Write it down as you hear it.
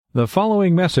The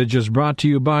following message is brought to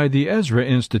you by the Ezra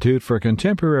Institute for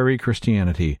Contemporary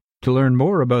Christianity. To learn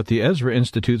more about the Ezra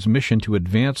Institute's mission to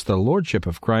advance the Lordship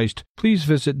of Christ, please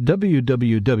visit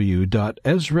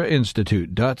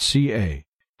www.ezrainstitute.ca.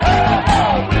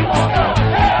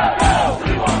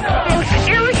 Most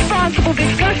irresponsible,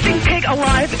 disgusting pig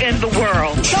alive in the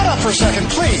world. Shut up for a second,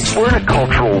 please. We're in a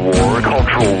cultural war,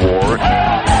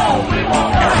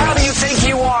 How do you think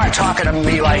you are talking to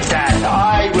me like that?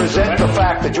 I resent the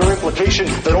fact that your implication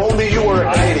that only you are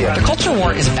a Canadian. The culture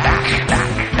war is back.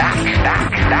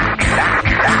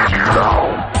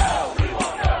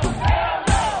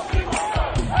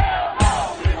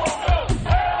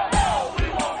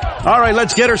 All right,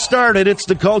 let's get her started. It's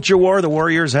the Culture War. The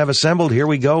Warriors have assembled. Here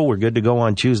we go. We're good to go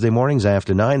on Tuesday mornings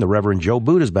after 9. The Reverend Joe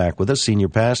Boot is back with us, senior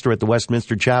pastor at the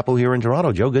Westminster Chapel here in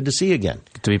Toronto. Joe, good to see you again.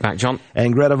 Good to be back, John.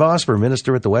 And Greta Vosper,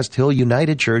 minister at the West Hill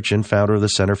United Church and founder of the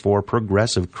Center for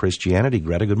Progressive Christianity.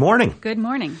 Greta, good morning. Good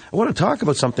morning. I want to talk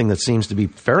about something that seems to be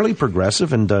fairly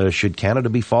progressive, and should Canada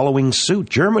be following suit?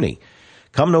 Germany,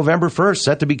 come November 1st,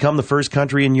 set to become the first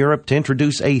country in Europe to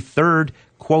introduce a third,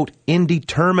 quote,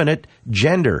 indeterminate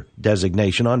gender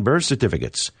designation on birth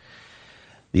certificates.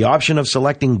 The option of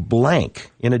selecting blank,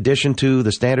 in addition to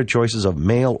the standard choices of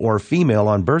male or female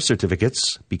on birth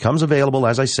certificates, becomes available,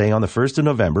 as I say, on the 1st of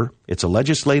November. It's a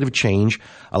legislative change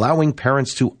allowing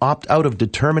parents to opt out of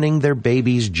determining their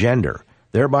baby's gender,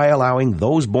 thereby allowing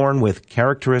those born with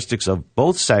characteristics of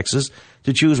both sexes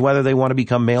to choose whether they want to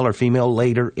become male or female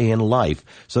later in life,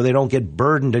 so they don't get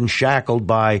burdened and shackled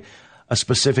by a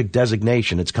specific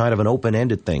designation. It's kind of an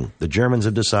open-ended thing. The Germans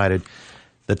have decided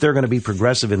that they're going to be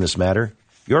progressive in this matter.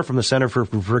 You're from the Center for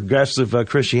Progressive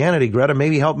Christianity. Greta,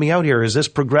 maybe help me out here. Is this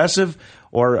progressive,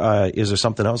 or is there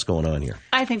something else going on here?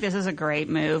 I think this is a great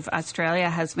move. Australia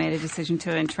has made a decision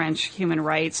to entrench human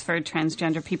rights for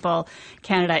transgender people.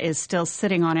 Canada is still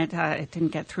sitting on it. It didn't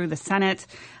get through the Senate.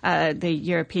 The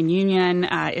European Union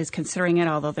is considering it,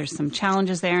 although there's some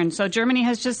challenges there. And so Germany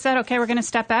has just said, okay, we're going to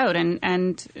step out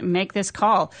and make this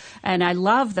call. And I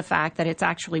love the fact that it's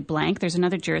actually blank. There's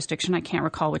another jurisdiction, I can't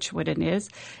recall which one it is.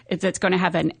 It's going to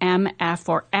have an M, F,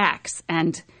 or X.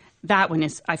 And that one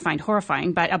is, I find,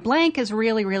 horrifying. But a blank is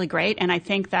really, really great. And I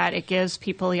think that it gives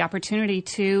people the opportunity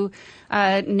to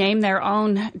name their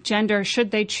own gender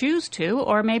should they choose to,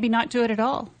 or maybe not do it at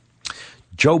all.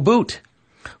 Joe Boot.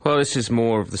 Well, this is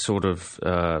more of the sort of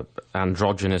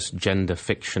androgynous gender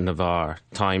fiction of our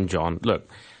time, John. Look,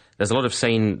 there's a lot of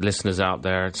sane listeners out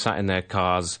there sat in their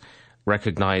cars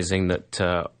recognizing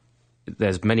that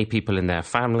there's many people in their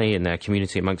family, in their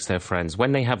community, amongst their friends.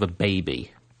 When they have a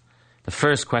baby, the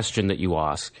first question that you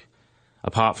ask,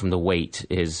 apart from the weight,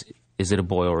 is it a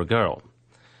boy or a girl?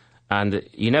 And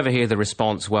you never hear the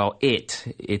response, well,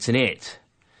 it's an it.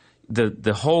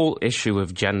 The whole issue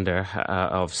of gender,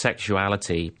 of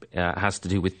sexuality, has to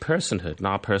do with personhood and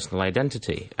our personal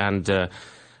identity. And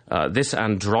this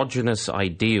androgynous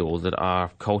ideal that our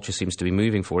culture seems to be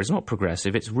moving for is not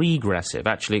progressive, it's regressive.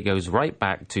 Actually, it goes right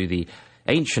back to the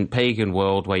ancient pagan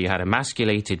world where you had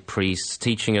emasculated priests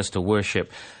teaching us to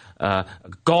worship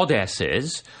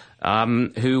goddesses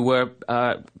who were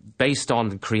based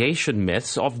on creation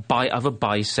myths of a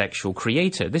bisexual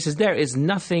creator. There is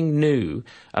nothing new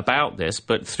about this,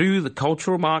 but through the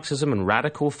cultural Marxism and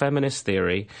radical feminist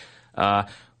theory,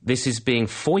 this is being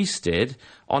foisted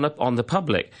on the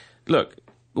public. Look,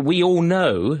 we all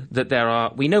know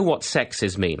that we know what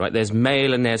sexes mean, right? There's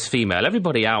male and there's female.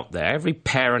 Everybody out there, every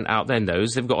parent out there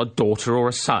knows they've got a daughter or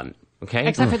a son, okay?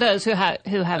 Except for those who have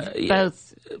both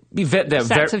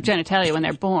sets of genitalia when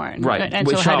they're born. Right, and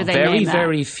which so how are do they very, name that?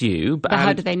 very few. But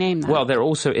how do they name that? Well, they're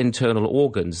also internal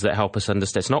organs that help us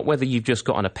understand. It's not whether you've just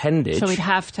got an appendage. So we'd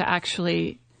have to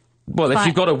actually... Well, if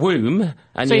you've got a womb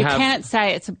and so you can't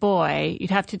say it's a boy.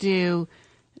 You'd have to do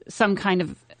some kind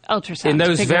of ultrasound.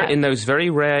 In those very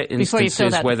rare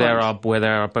instances where there are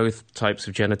both types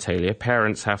of genitalia,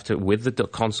 parents have to, with the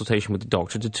consultation with the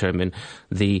doctor, determine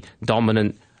the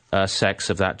dominant sex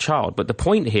of that child. But the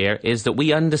point here is that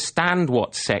we understand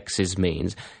what sexes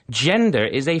means. Gender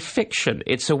is a fiction.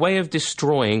 It's a way of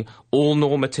destroying all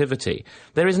normativity.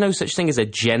 There is no such thing as a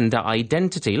gender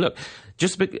identity. Look,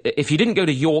 if you didn't go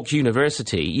to York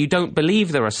University, you don't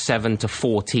believe there are 7 to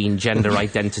 14 gender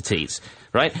identities.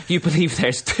 right? You believe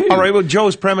there's two. All right, well,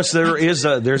 Joe's premise there's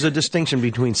a distinction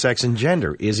between sex and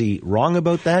gender. Is he wrong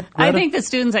about that, Greta? I think the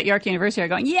students at York University are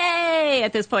going, yay,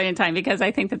 at this point in time, because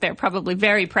I think that they're probably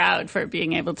very proud for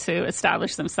being able to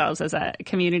establish themselves as a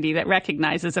community that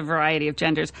recognizes a variety of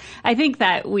genders. I think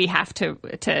that we have to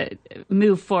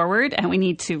move forward, and we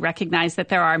need to recognize that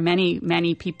there are many,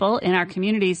 many people in our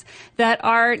communities that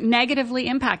are negatively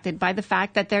impacted by the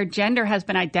fact that their gender has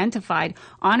been identified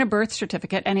on a birth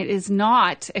certificate, and it is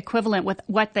not equivalent with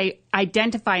what they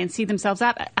identify and see themselves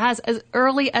as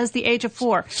early as the age of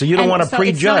 4. So you don't want to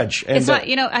prejudge. It's not,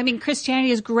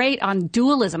 Christianity is great on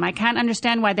dualism. I can't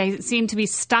understand why they seem to be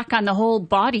stuck on the whole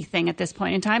body thing at this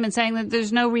point in time and saying that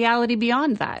there's no reality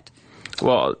beyond that.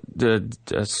 Well,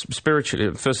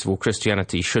 spiritually, first of all,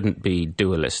 Christianity shouldn't be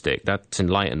dualistic. That's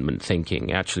Enlightenment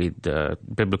thinking. Actually, the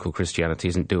biblical Christianity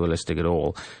isn't dualistic at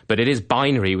all. But it is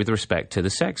binary with respect to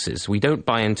the sexes. We don't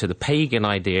buy into the pagan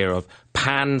idea of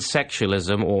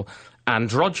pansexualism or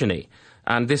androgyny.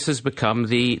 And this has become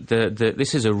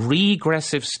this is a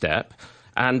regressive step.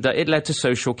 And it led to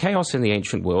social chaos in the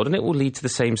ancient world, and it will lead to the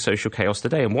same social chaos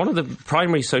today. And one of the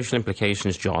primary social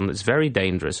implications, John, that's very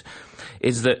dangerous,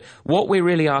 is that what we're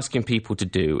really asking people to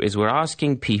do is we're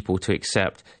asking people to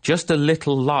accept just a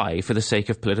little lie for the sake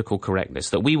of political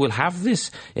correctness, that we will have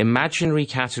this imaginary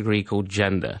category called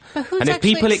gender. But who's and if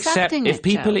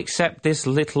people accept this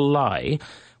little lie,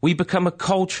 we become a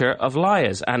culture of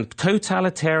liars. And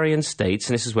totalitarian states,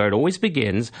 and this is where it always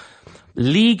begins,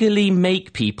 legally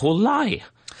make people lie.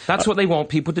 That's what they want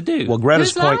people to do. Well,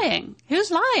 Greta's lying?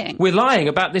 Who's lying? We're lying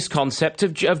about this concept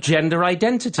of gender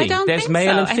identity. I don't There's think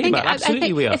male so. and female.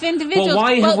 Absolutely, we are. If individuals,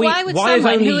 why would have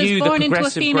someone only who is you, born the into a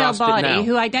progressive, female grasped it now? body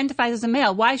who identifies as a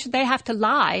male, why should they have to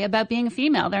lie about being a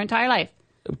female their entire life?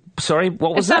 Sorry,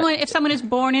 what was that? If someone is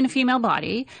born in a female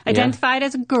body, identified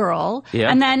as a girl,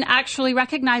 and then actually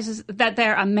recognizes that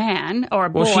they're a man or a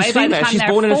boy she's by the female. time She's they're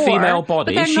born 4, in a female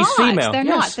body. But they're She's not. female. They're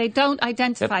Yes. not. They don't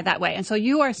identify that way. And so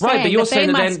you are saying right, but you're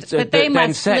that they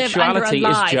must live under a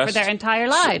lie is just, for their entire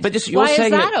lives. But you're why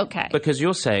saying is that okay? Because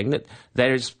you're saying that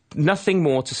there is nothing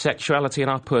more to sexuality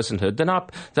and our personhood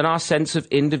than our sense of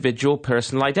individual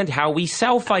personal identity, how we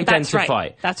self-identify.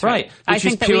 That's right. Which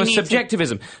is pure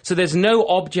subjectivism. So there's no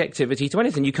objectivity to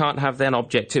anything. You can't have then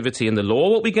objectivity in the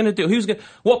law. What are we going to do?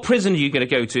 What prison are you going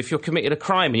to go to if you're committed a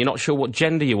crime and you're not sure what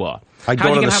gender you are? I'd How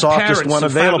go are you to the going to have softest parents one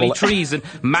and available. family trees and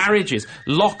marriages,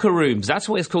 locker rooms? That's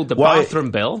what it's called, the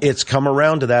bathroom bill. It's come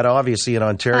around to that, obviously, in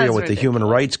Ontario That's with ridiculous. the Human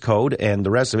Rights Code and the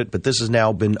rest of it. But this has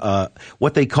now been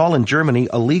what they call in Germany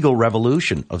a legal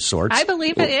revolution of sorts. I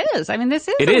believe it is. I mean, this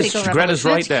is It a is. legal revolution. Greta's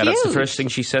right It's there. That's the huge. first thing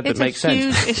she said It's that makes a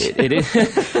sense. huge issue. It is.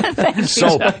 Thank you.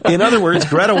 So, in other words,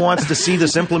 Greta wants to see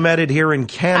this implemented here in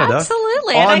Canada.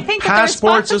 Absolutely. On And I think that the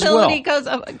passports as well.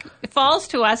 responsibility falls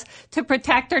to us to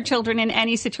protect our children in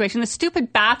any situation. The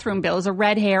stupid bathroom bill is a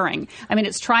red herring. I mean,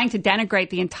 it's trying to denigrate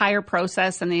the entire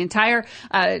process and the entire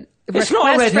It's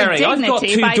not a red herring. I've got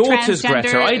 2 daughters,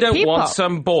 Greta. I don't want some.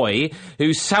 some boy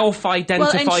who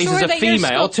self-identifies as a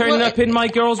female turning up in my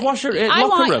girl's locker room.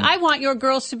 I want your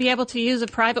girls to be able to use a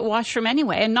private washroom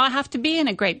anyway and not have to be in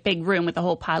a great big room with a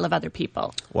whole pile of other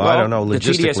people. Well, I don't know, the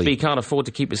logistically. TDSB can't afford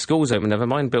to keep its schools open. Never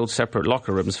mind build separate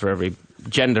locker rooms for every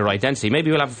gender identity.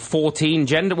 Maybe we'll have 14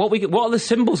 gender. What are the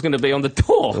symbols going to be on the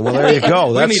door? Well, there you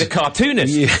go. We need a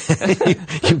cartoonist.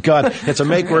 You've got, it's a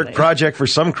make-work project for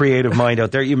some creative mind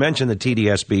out there. You mentioned the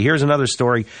TDSB. Here's another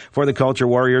story for the Culture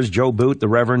Warriors. Joe Boot, the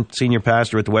Reverend Senior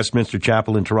Pastor at the Westminster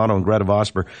Chapel in Toronto, and Greta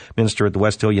Vosper, Minister at the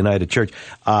West Hill United Church.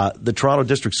 The Toronto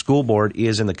District School Board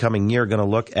is in the coming year going to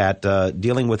look at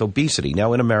dealing with obesity.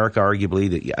 Now, in America, arguably,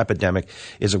 the epidemic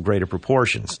is of greater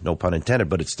proportions. No pun intended,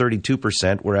 but it's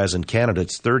 32%, whereas in Canada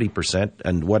it's 30%,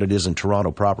 and what it is in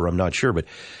Toronto proper, I'm not sure. But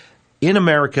in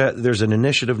America, there's an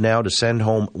initiative now to send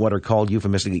home what are called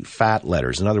euphemistically fat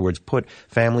letters. In other words, put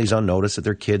families on notice that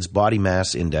their kids' body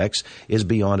mass index is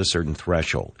beyond a certain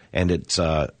threshold. And it's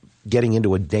getting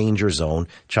into a danger zone,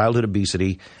 childhood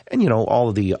obesity, and, all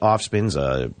of the offspins,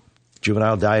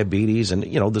 juvenile diabetes, and,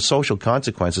 the social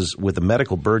consequences with the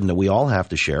medical burden that we all have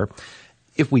to share.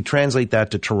 If we translate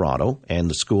that to Toronto and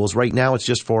the schools, right now it's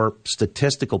just for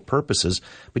statistical purposes.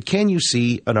 But can you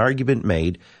see an argument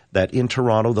made that in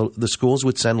Toronto the schools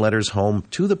would send letters home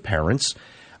to the parents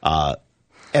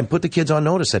and put the kids on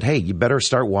notice that, hey, you better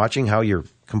start watching how you're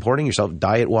comporting yourself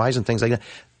diet-wise and things like that?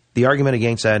 The argument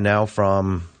against that now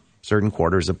from certain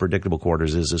quarters, the predictable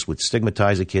quarters, is this would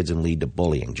stigmatize the kids and lead to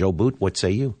bullying. Joe Boot, what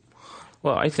say you?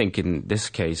 Well, I think in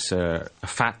this case, a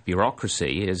fat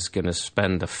bureaucracy is going to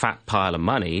spend a fat pile of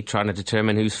money trying to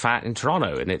determine who's fat in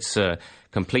Toronto. And it's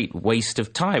complete waste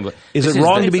of time. Is it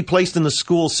wrong to be placed in the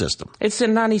school system? It's a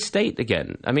nanny state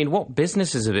again. I mean, what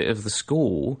business is it of the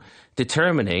school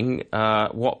determining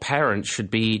what parents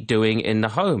should be doing in the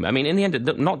home? I mean, in the end,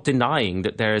 not denying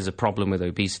that there is a problem with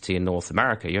obesity in North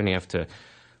America. You only have to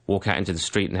walk out into the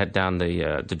street and head down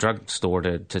the drugstore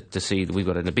to see that we've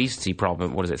got an obesity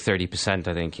problem. What is it, 30%,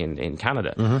 I think, in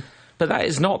Canada. Mm-hmm. But that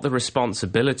is not the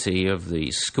responsibility of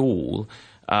the school,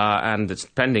 and it's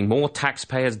spending more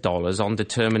taxpayers' dollars on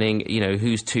determining,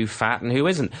 who's too fat and who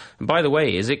isn't. And by the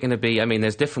way, is it going to be, I mean,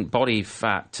 there's different body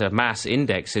fat mass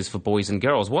indexes for boys and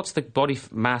girls. What's the body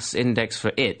mass index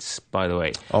for its, by the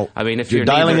way? Oh, I mean, if you're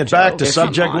dialing it back to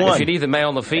subject one. If you're neither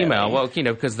male or female, well,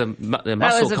 because the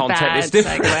muscle content is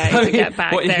different. That was a bad segue to get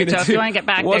back there, Joe. If you want to get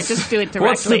back there, just do it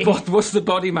directly. What's the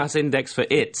body mass index for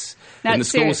its in the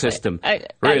school system? Really?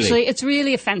 Actually, it's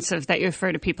really offensive that you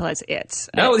refer to people as its.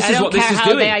 No, this is what this is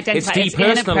doing. It's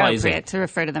depersonalizing. To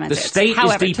refer to them as the state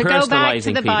However, is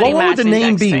depersonalizing people. What would the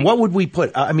name be? What would we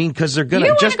put? I mean, because they're going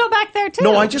to just... You want to go back there, too?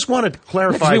 No, I just want to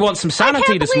clarify. Because we want some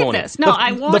sanity this morning. This. No,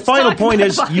 I want the final point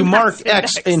is you mark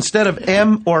X instead of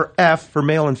M or F for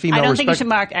male and female. I don't think you should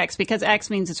mark X because X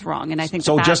means it's wrong, and I think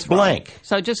so. Just blank. Wrong.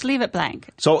 So just leave it blank.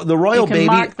 So the royal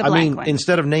baby. I mean,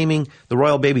 instead of naming the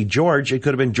royal baby George, it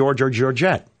could have been George or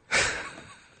Georgette.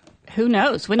 Who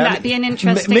knows? Wouldn't that be an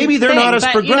interesting Maybe they're thing? not as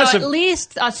progressive. At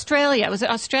least Australia, was it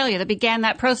Australia that began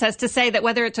that process to say that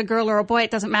whether it's a girl or a boy, it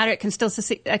doesn't matter, it can still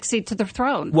accede to the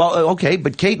throne. Well, okay,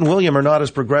 but Kate and William are not as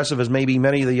progressive as maybe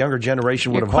many of the younger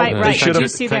generation would have hoped. Quite right. Did you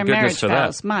see their marriage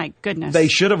vows? My goodness. They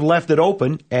should have left it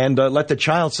open and let the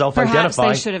child self-identify. Perhaps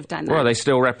they should have done that. Well, they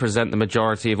still represent the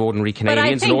majority of ordinary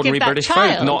Canadians and ordinary British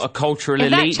folk, not a cultural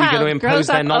elite who are going to impose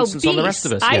their nonsense on the rest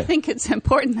of us. I think it's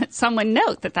important that someone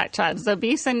note that child is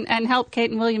obese and help Kate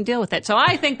and William deal with it. So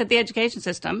I think that the education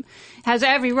system has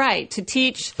every right to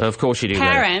teach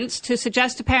parents, to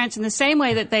suggest to parents in the same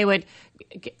way that they would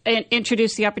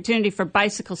introduce the opportunity for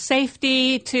bicycle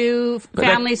safety to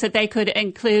families, that they could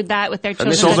include that with their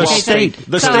children. So the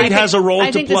state has a role to play.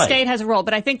 I think the state has a role,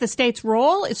 but I think the state's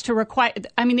role is to require.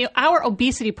 I mean, our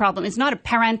obesity problem is not a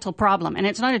parental problem, and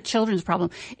it's not a children's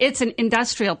problem. It's an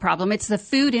industrial problem. It's the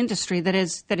food industry that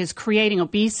is creating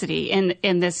obesity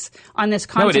on this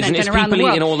continent no, it isn't. and around the world. It's people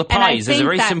eating all the pies. There's a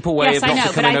very simple way of not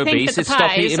becoming obese. It's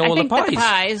stop eating all the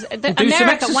pies.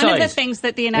 America, one of the things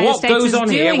that the United States is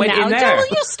doing now. Will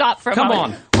you stop for a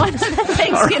moment? One of the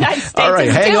things the United States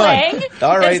is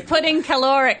doing is putting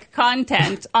caloric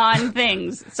content on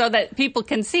things so that people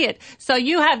can see it. So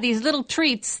you have these little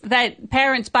treats that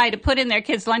parents buy to put in their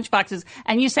kids' lunchboxes,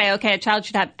 and you say, okay, a child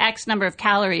should have X number of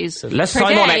calories less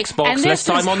time on Xbox, less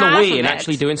time on the Wii, and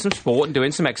actually doing some sport and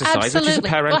doing some exercise, which is a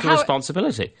parental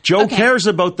responsibility. Joe cares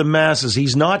about the masses.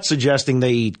 He's not suggesting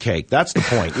they eat cake. That's the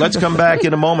point. Let's come back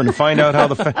in a moment and find out how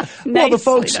the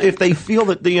folks, if they feel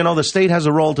that the state has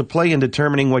a role to play in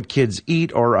determining what kids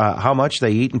eat or how much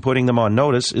they eat and putting them on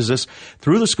notice. Is this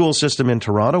through the school system in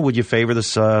Toronto? Would you favor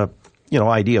this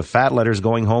idea of fat letters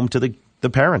going home to the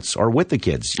parents or with the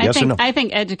kids? Yes or no? I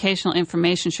think educational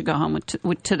information should go home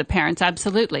to the parents,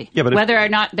 absolutely. Yeah, but whether or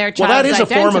not their child is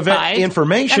identified. Well, that is a form of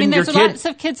information. I mean, there's lots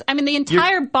of kids. I mean, the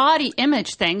entire body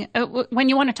image thing, when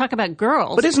you want to talk about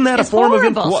girls, but isn't that a form of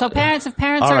information? So if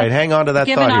parents all right, hang on to that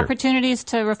given thought here. Opportunities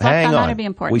to reflect on that would be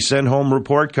important. We send home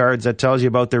report cards that tells you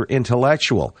about their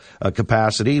intellectual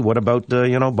capacity. What about,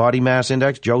 body mass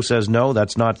index? Joe says no,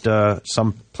 that's not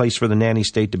some place for the nanny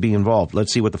state to be involved.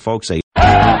 Let's see what the folks say. The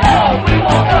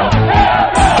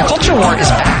culture war is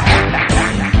back.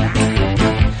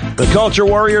 The culture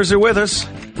warriors are with us.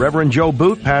 Reverend Joe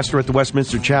Boot, pastor at the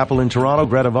Westminster Chapel in Toronto,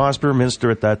 Greta Vosper,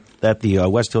 minister at the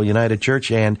West Hill United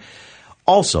Church, and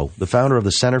also the founder of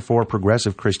the Center for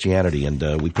Progressive Christianity.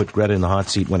 And we put Greta in the hot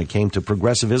seat when it came to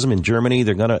progressivism in Germany.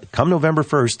 They're going to, come November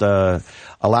 1st,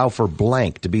 allow for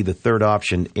blank to be the third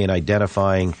option in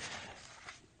identifying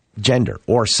gender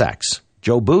or sex.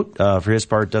 Joe Boot, for his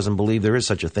part, doesn't believe there is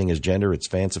such a thing as gender. It's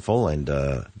fanciful and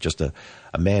just a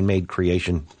man-made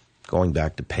creation going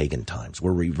back to pagan times.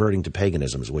 We're reverting to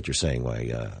paganism is what you're saying.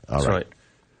 That's right.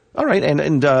 All right,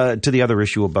 and to the other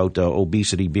issue about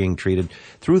obesity being treated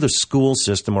through the school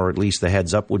system, or at least the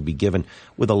heads up would be given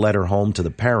with a letter home to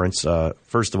the parents.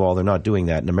 First of all, they're not doing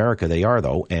that in America. They are,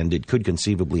 though, and it could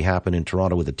conceivably happen in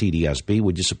Toronto with the TDSB.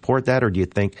 Would you support that, or do you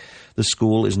think the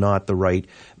school is not the right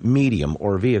medium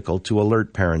or vehicle to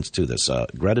alert parents to this?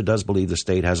 Greta does believe the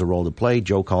state has a role to play.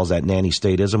 Joe calls that nanny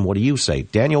statism. What do you say?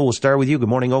 Daniel, we'll start with you. Good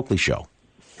morning, Oakley Show.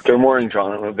 Good morning,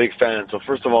 John. I'm a big fan. So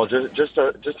first of all, just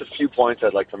a few points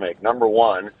I'd like to make. Number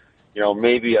one,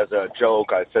 maybe as a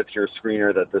joke, I said to your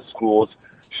screener that the schools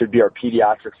should be our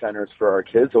pediatric centers for our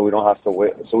kids, so we don't have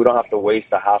to waste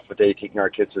a half a day taking our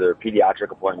kids to their pediatric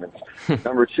appointments.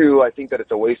 Number two, I think that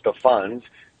it's a waste of funds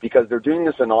because they're doing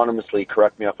this anonymously,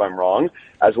 correct me if I'm wrong,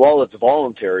 as well as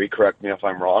voluntary, correct me if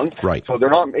I'm wrong. Right. So they're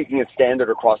not making it standard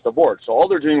across the board. So all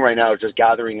they're doing right now is just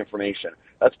gathering information.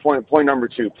 That's point number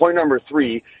two. Point number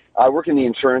three, I work in the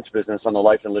insurance business on the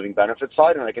life and living benefit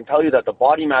side, and I can tell you that the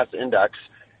body mass index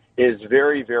is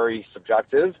very, very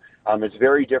subjective. It's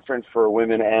very different for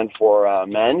women and for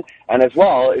men. And as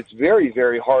well, it's very,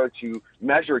 very hard to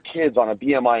measure kids on a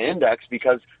BMI index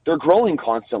because they're growing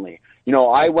constantly. You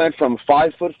know, I went from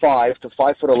 5'5" to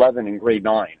 5'11" in grade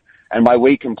 9, and my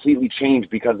weight completely changed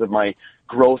because of my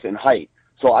growth in height.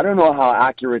 So I don't know how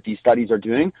accurate these studies are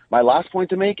doing. My last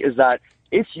point to make is that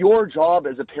it's your job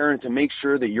as a parent to make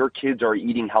sure that your kids are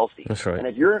eating healthy. That's right. And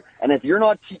if you're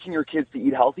not teaching your kids to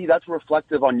eat healthy, that's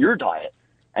reflective on your diet.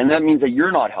 And that means that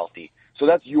you're not healthy. So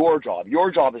that's your job.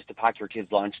 Your job is to pack your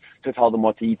kids' lunch, to tell them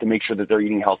what to eat, to make sure that they're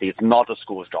eating healthy. It's not the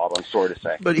school's job, I'm sorry to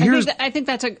say. But I think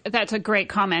that's a great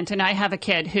comment. And I have a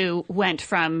kid who went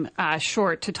from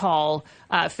short to tall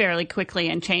fairly quickly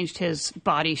and changed his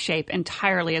body shape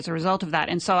entirely as a result of that.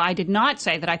 And so I did not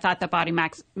say that I thought that body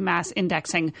mass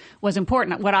indexing was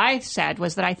important. What I said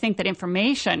was that I think that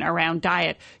information around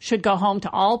diet should go home to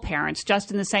all parents,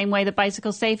 just in the same way that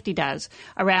bicycle safety does,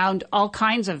 around all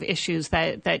kinds of issues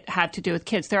that have to do with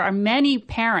kids. There are many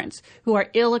parents who are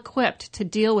ill-equipped to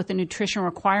deal with the nutrition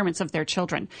requirements of their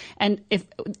children. And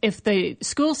if the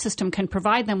school system can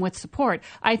provide them with support,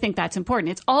 I think that's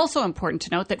important. It's also important to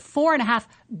note that $4.5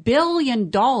 billion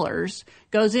goes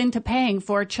into paying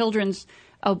for goes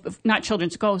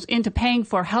into paying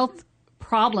for health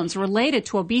problems related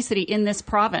to obesity in this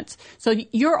province. So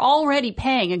you're already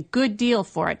paying a good deal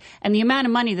for it. And the amount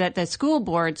of money that the school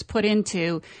boards put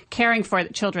into caring for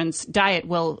the children's diet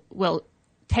will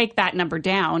take that number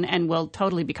down and will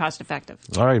totally be cost effective.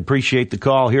 All right, appreciate the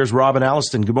call. Here's Rob in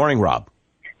Alliston. Good morning, Rob.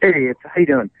 Hey, how you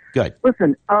doing? Good.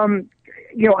 Listen,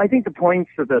 I think the points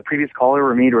that the previous caller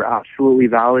were made are absolutely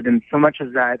valid, and so much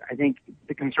as that, I think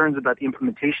the concerns about the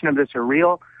implementation of this are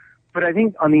real. But I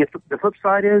think on the flip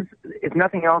side is, if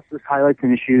nothing else, this highlights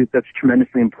an issue that's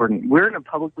tremendously important. We're in a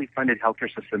publicly funded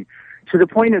healthcare system to the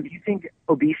point of, you think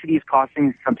obesity is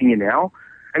costing something you now?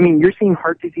 I mean, you're seeing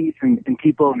heart disease in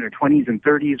people in their 20s and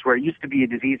 30s, where it used to be a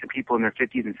disease of people in their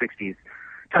 50s and 60s.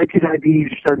 Type 2 diabetes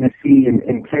you're starting to see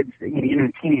in kids,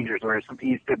 even teenagers, where something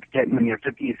used to get in their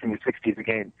 50s and their 60s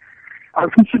again. Our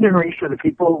future generation are the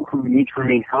people who need to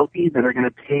remain healthy, that are going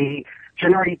to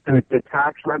generate the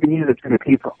tax revenue that's going to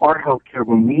pay for our health care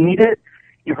when we need it.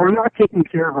 If we're not taking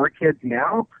care of our kids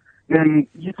now, then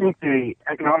you think the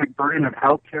economic burden of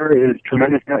health care is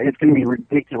tremendous. It's going to be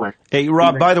ridiculous. Hey,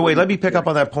 Rob, by the way, let me pick up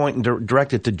on that point and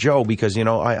direct it to Joe, because,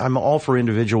 I'm all for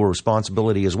individual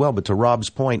responsibility as well. But to Rob's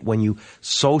point, when you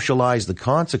socialize the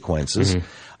consequences,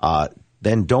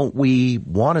 then don't we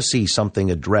want to see something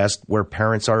addressed where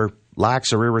parents are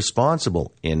lax or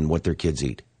irresponsible in what their kids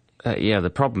eat?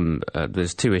 The problem,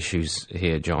 there's two issues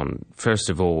here, John. First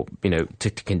of all, to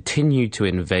continue to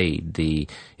invade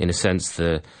in a sense,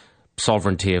 the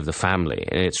sovereignty of the family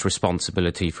and its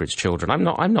responsibility for its children. I'm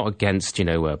not against,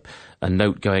 a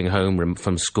note going home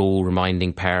from school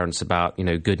reminding parents about,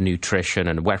 good nutrition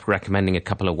and recommending a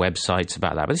couple of websites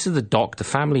about that. But this is the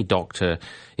family doctor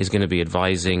is going to be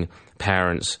advising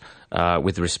parents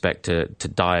with respect to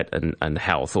diet and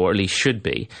health, or at least should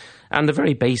be. And the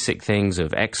very basic things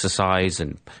of exercise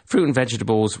and fruit and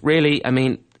vegetables, really,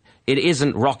 it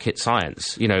isn't rocket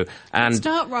science, and it's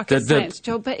not rocket science,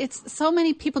 Joe, but so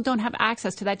many people don't have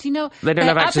access to that. Do you know they don't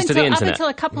have access to the internet? Up until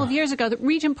a couple of years ago, the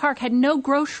Regent Park had no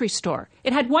grocery store.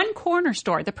 It had one corner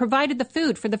store that provided the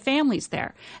food for the families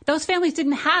there. Those families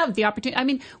didn't have the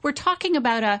opportunity. We're talking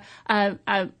about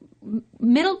a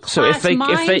middle class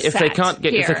mindset. If they can't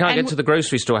get to the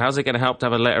grocery store, how's it going to help to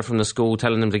have a letter from the school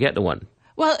telling them to get to one?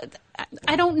 Well,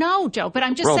 I don't know, Joe, but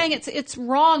I'm just saying it's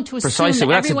wrong to assume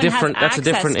that everyone has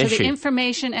access to the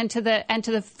information and to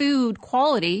the food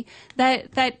quality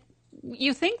that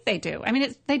you think they do.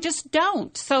 They just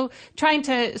don't. So trying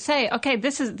to say, okay,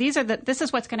 this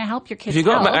is what's going to help your kids. If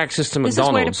you've got access to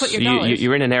McDonald's, this is where to put your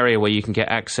you're in an area where you can get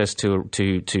access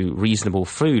to reasonable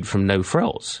food from no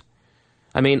frills.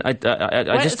 I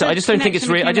just don't think it's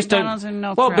real. I just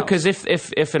don't. Well, because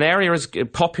if an area is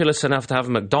populous enough to have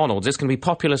a McDonald's, it's going to be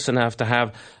populous enough to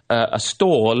have a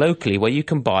store locally where you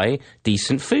can buy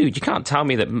decent food. You can't tell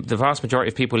me that the vast majority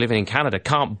of people living in Canada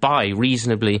can't buy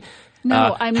reasonably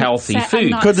healthy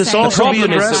food. Could this also be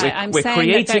addressed? We're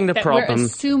creating the problem. We're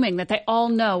assuming that they all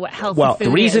know what healthy food is.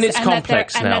 The reason it's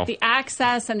complex now. And that the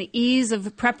access and the ease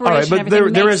of preparation, all right, but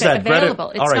everything there makes is it that. available.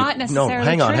 Greta, it's not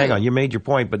necessarily No, hang true. on. You made your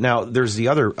point, but now there's the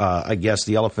other, I guess,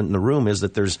 the elephant in the room is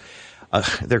that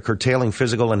they're curtailing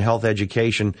physical and health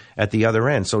education at the other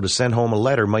end. So to send home a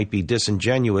letter might be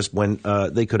disingenuous when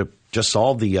they could have just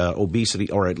solved the obesity,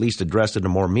 or at least addressed it in a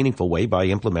more meaningful way by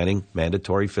implementing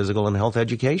mandatory physical and health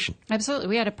education. Absolutely.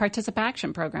 We had a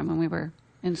participation program when we were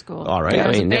in school. All right.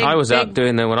 Yeah, I was out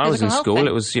doing that when I was in school. Thing.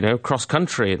 It was, cross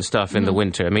country and stuff in the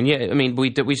winter. We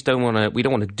just don't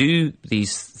want to do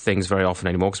these things very often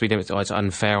anymore because we don't. It's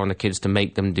unfair on the kids to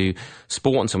make them do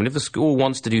sport and so on. If the school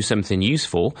wants to do something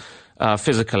useful,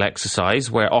 physical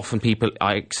exercise, where often people,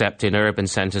 I accept in urban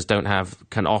centres,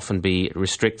 can often be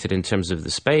restricted in terms of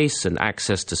the space and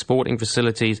access to sporting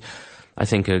facilities. I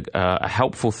think a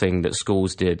helpful thing that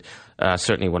schools did,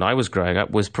 certainly when I was growing up,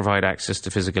 was provide access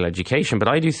to physical education. But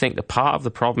I do think that part of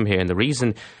the problem here, and the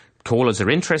reason callers are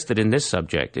interested in this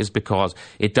subject, is because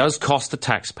it does cost the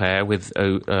taxpayer with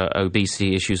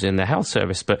obesity issues in the health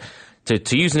service. But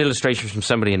to use an illustration from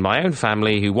somebody in my own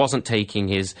family who wasn't taking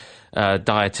his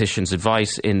dietitian's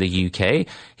advice in the UK,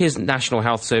 his National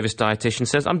Health Service dietitian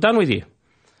says, "I'm done with you.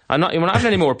 We're not having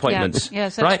any more appointments."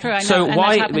 Yes, that's right? true. I know. So and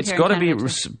why it's got to be.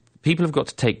 People have got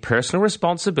to take personal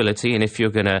responsibility, and if you're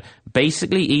going to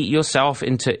basically eat yourself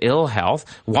into ill health,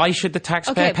 why should the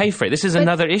taxpayer pay for it? This is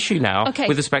another issue now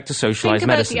with respect to socialized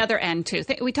medicine. Think about the other end, too.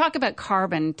 We talk about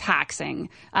carbon taxing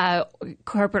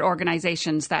corporate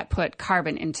organizations that put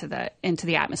carbon into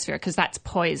the atmosphere because that's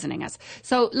poisoning us.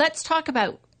 So let's talk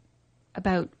about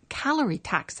calorie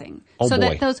taxing. Oh, so boy.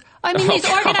 That those, these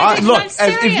organizations. Look,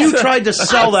 if you tried to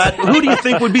sell that, who do you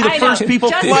think would be the first people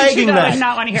flagging that? I would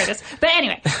not want to hear this. But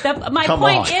anyway, my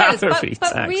point is,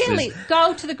 but really,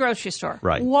 go to the grocery store.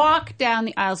 Right. Walk down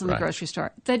the aisles of the grocery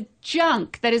store. The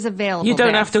junk that is available. You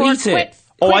don't have to eat it.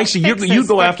 I see. You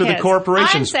go after the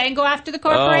corporations. I'm saying go after the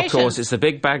corporations. Oh, of course. It's the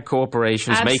big bad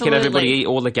corporations making everybody eat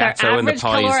all the gatto and the pies. Their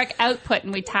average caloric output,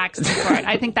 and we tax them for it.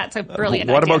 I think that's a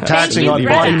brilliant What idea. about taxing on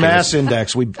body mass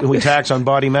index? We tax on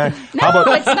body mass? No,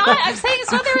 it's not. I'm saying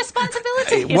it's not their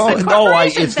responsibility. It's the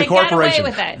corporations. It's the corporations.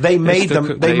 They got away with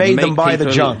it. They made them buy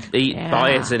the junk.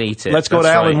 Buy it and eat it. Let's go to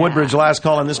Alan Woodbridge. Last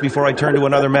call on this before I turn to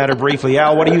another matter briefly.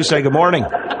 Al, what do you say? Good morning.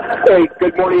 Hey,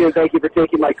 good morning, and thank you for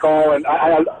taking my call. And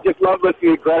I just love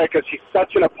listening to Greta because she's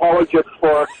such an apologist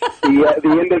for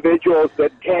the individuals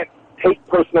that can't take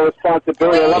personal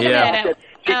responsibility. I love the fact that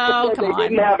she said they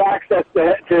didn't have access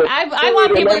to I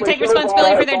want people to take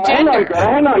responsibility for their gender.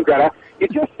 Hang on, Greta. You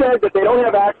just said that they don't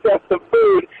have access to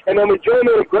food, and then when Joe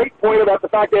made a great point about the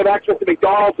fact they have access to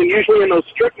McDonald's, and usually in those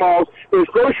strip malls, those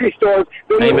grocery stores,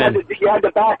 then you had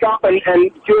to back up and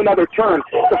do another turn.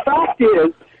 The fact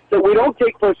is that we don't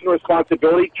take personal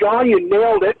responsibility. John, you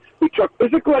nailed it. We took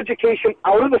physical education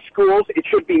out of the schools. It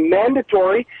should be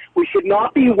mandatory. We should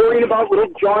not be worrying about little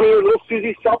Johnny or little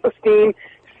Susie's self-esteem.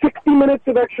 60 minutes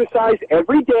of exercise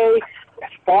every day. As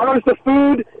far as the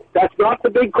food, that's not the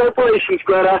big corporations,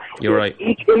 Greta. You're right.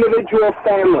 Each individual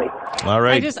family. All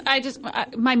right.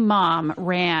 My mom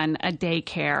ran a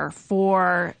daycare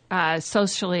for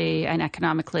socially and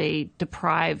economically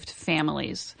deprived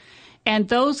families. And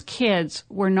those kids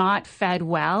were not fed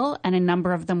well, and a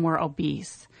number of them were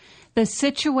obese. The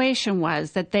situation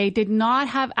was that they did not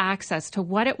have access to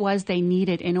what it was they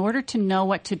needed in order to know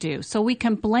what to do. So we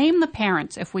can blame the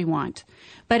parents if we want,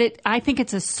 but I think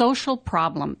it's a social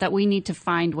problem that we need to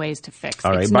find ways to fix.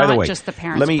 All right. It's by not the way, just the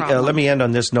parents' problem. Let me end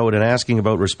on this note and asking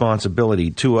about responsibility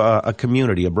to a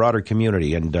community, a broader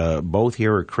community, and both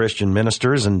here are Christian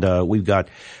ministers, and we've got,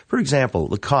 for example,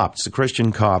 the Copts, the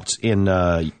Christian Copts in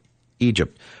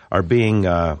Egypt are being,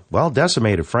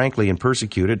 decimated, frankly, and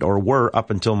persecuted, or were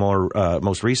up until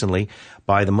most recently,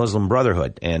 by the Muslim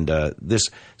Brotherhood. And this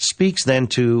speaks then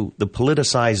to the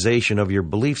politicization of your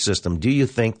belief system. Do you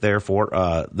think, therefore,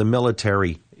 the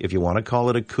military, if you want to call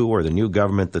it a coup, or the new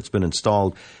government that's been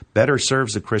installed, better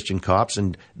serves the Christian Copts?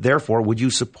 And therefore, would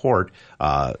you support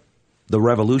the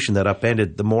revolution that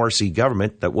upended the Morsi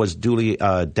government that was duly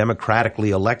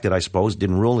democratically elected, I suppose,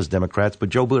 didn't rule as Democrats? But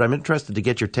Joe Boot, I'm interested to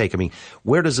get your take. I mean,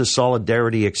 where does the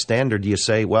solidarity extend, or do you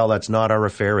say, well, that's not our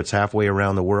affair, it's halfway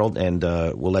around the world, and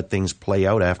we'll let things play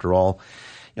out? After all,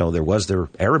 there was their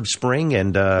Arab Spring,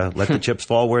 and let the chips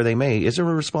fall where they may. Is there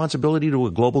a responsibility to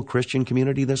a global Christian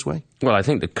community this way? Well, I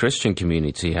think the Christian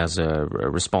community has a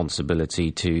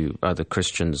responsibility to other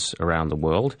Christians around the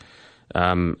world.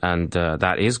 And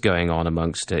that is going on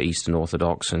amongst Eastern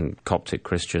Orthodox and Coptic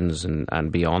Christians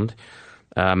and beyond.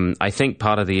 I think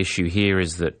part of the issue here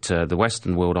is that the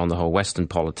Western world on the whole, Western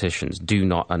politicians do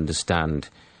not understand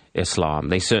Islam.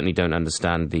 They certainly don't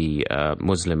understand the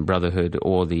Muslim Brotherhood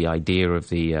or the idea of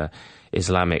the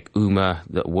Islamic Ummah,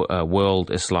 the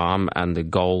world Islam, and the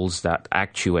goals that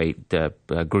actuate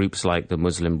groups like the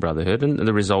Muslim Brotherhood. And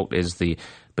the result is the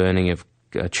burning of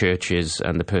churches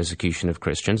and the persecution of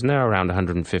Christians. And there are around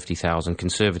 150,000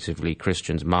 conservatively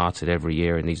Christians martyred every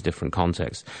year in these different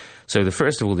contexts. So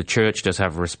first of all, the church does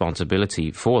have a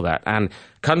responsibility for that. And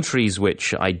countries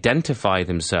which identify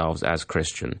themselves as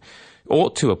Christian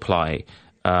ought to apply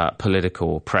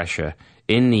political pressure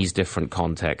in these different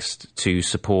contexts to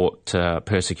support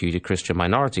persecuted Christian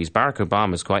minorities. Barack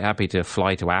Obama is quite happy to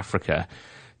fly to Africa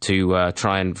to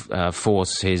try and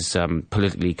force his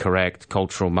politically correct,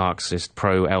 cultural Marxist,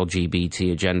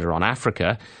 pro-LGBT agenda on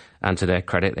Africa. And to their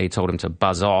credit, they told him to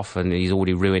buzz off, and he's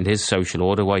already ruined his social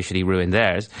order. Why should he ruin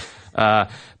theirs?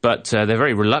 But they're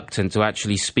very reluctant to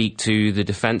actually speak to the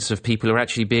defense of people who are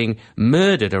actually being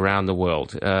murdered around the world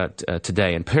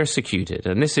today and persecuted.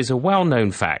 And this is a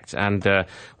well-known fact, and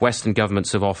Western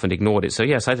governments have often ignored it. So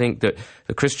yes, I think that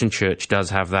the Christian church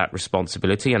does have that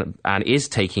responsibility and is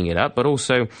taking it up, but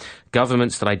also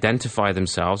governments that identify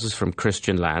themselves as from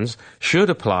Christian lands should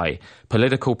apply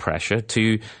political pressure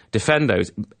to defend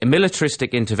those.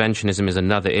 Militaristic interventionism is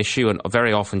another issue and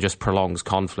very often just prolongs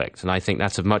conflict. And I think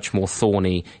that's a much more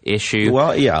thorny issue.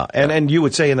 Well, yeah. And you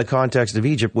would say in the context of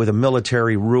Egypt, with a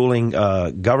military ruling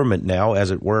government now,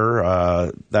 as it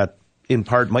were, that in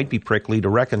part might be prickly to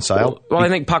reconcile. Well, I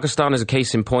think Pakistan is a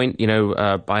case in point. You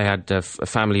know, I had a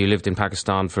family who lived in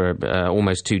Pakistan for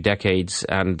almost 2 decades,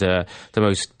 and the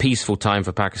most peaceful time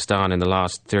for Pakistan in the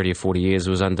last 30 or 40 years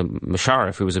was under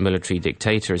Musharraf, who was a military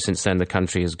dictator. Since then, the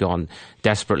country has gone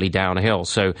desperately downhill.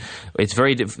 So it's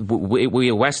very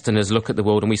we Westerners look at the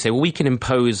world and we say, well, we can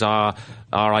impose our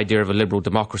idea of a liberal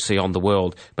democracy on the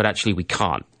world, but actually we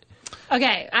can't.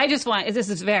 Okay, this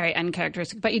is very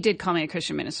uncharacteristic, but you did call me a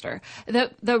Christian minister.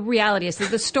 The reality is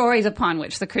that the stories upon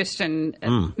which the Christian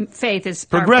faith is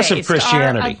progressive based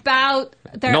Christianity are about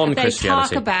non-Christianity. They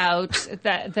talk about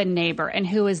the neighbor and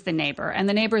who is the neighbor, and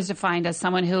the neighbor is defined as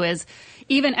someone who is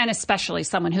even and especially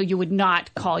someone who you would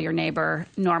not call your neighbor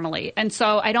normally. And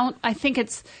so I think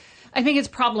it's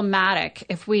problematic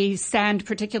if we send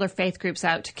particular faith groups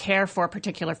out to care for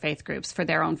particular faith groups, for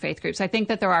their own faith groups. I think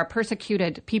that there are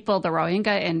persecuted people. The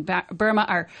Rohingya in Burma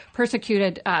are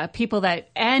persecuted people that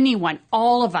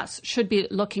all of us should be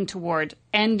looking toward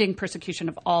ending persecution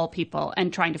of all people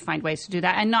and trying to find ways to do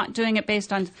that, and not doing it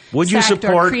based on sect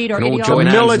or creed or ideology.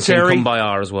 The military,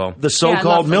 as well. The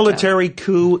so-called military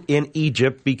coup in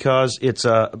Egypt, because it's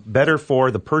better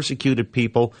for the persecuted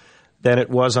people than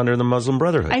it was under the Muslim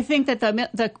Brotherhood. I think that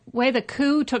the way the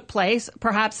coup took place,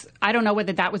 perhaps, I don't know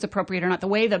whether that was appropriate or not, the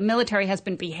way the military has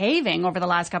been behaving over the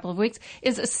last couple of weeks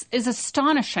is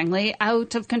astonishingly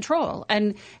out of control.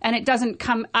 And it doesn't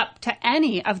come up to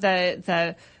any of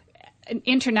the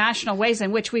international ways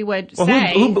in which we would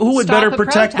say who would better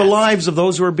protect the lives of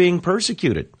those who are being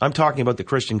persecuted? I'm talking about the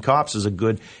Christian Copts as a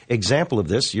good example of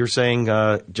this. You're saying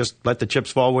just let the chips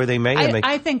fall where they may.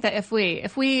 I think that if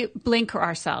we blink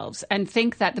ourselves and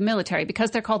think that the military,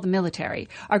 because they're called the military,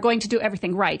 are going to do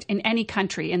everything right in any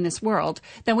country in this world,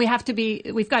 then we've got to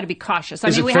be cautious.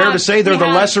 Is it fair to say they're the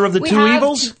lesser of the two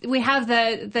evils? We have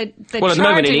the well, at the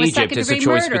moment in Egypt, it's a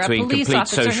choice murder, between complete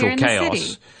social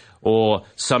chaos or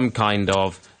some kind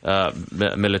of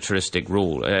militaristic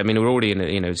rule. I mean, we're already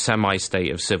in a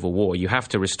semi-state of civil war. You have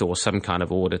to restore some kind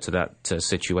of order to that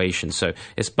situation. So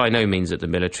it's by no means that the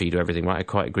military do everything right. I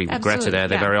quite agree with Greta there.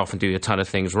 They very often do a ton of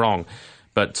things wrong.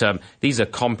 But these are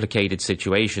complicated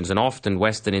situations, and often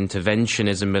Western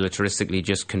interventionism militaristically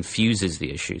just confuses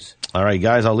the issues. All right,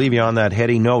 guys, I'll leave you on that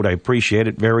heady note. I appreciate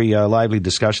it. Very lively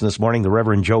discussion this morning. The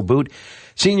Reverend Joe Boot,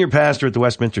 Senior Pastor at the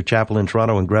Westminster Chapel in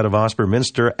Toronto, and Greta Vosper,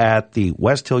 Minister at the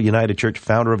West Hill United Church,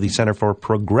 founder of the Center for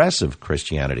Progressive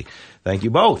Christianity. Thank you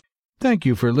both. Thank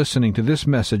you for listening to this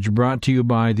message brought to you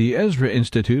by the Ezra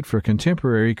Institute for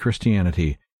Contemporary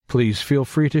Christianity. Please feel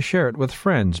free to share it with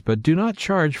friends, but do not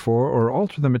charge for or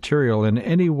alter the material in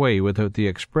any way without the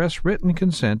express written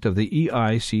consent of the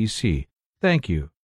EICC. Thank you.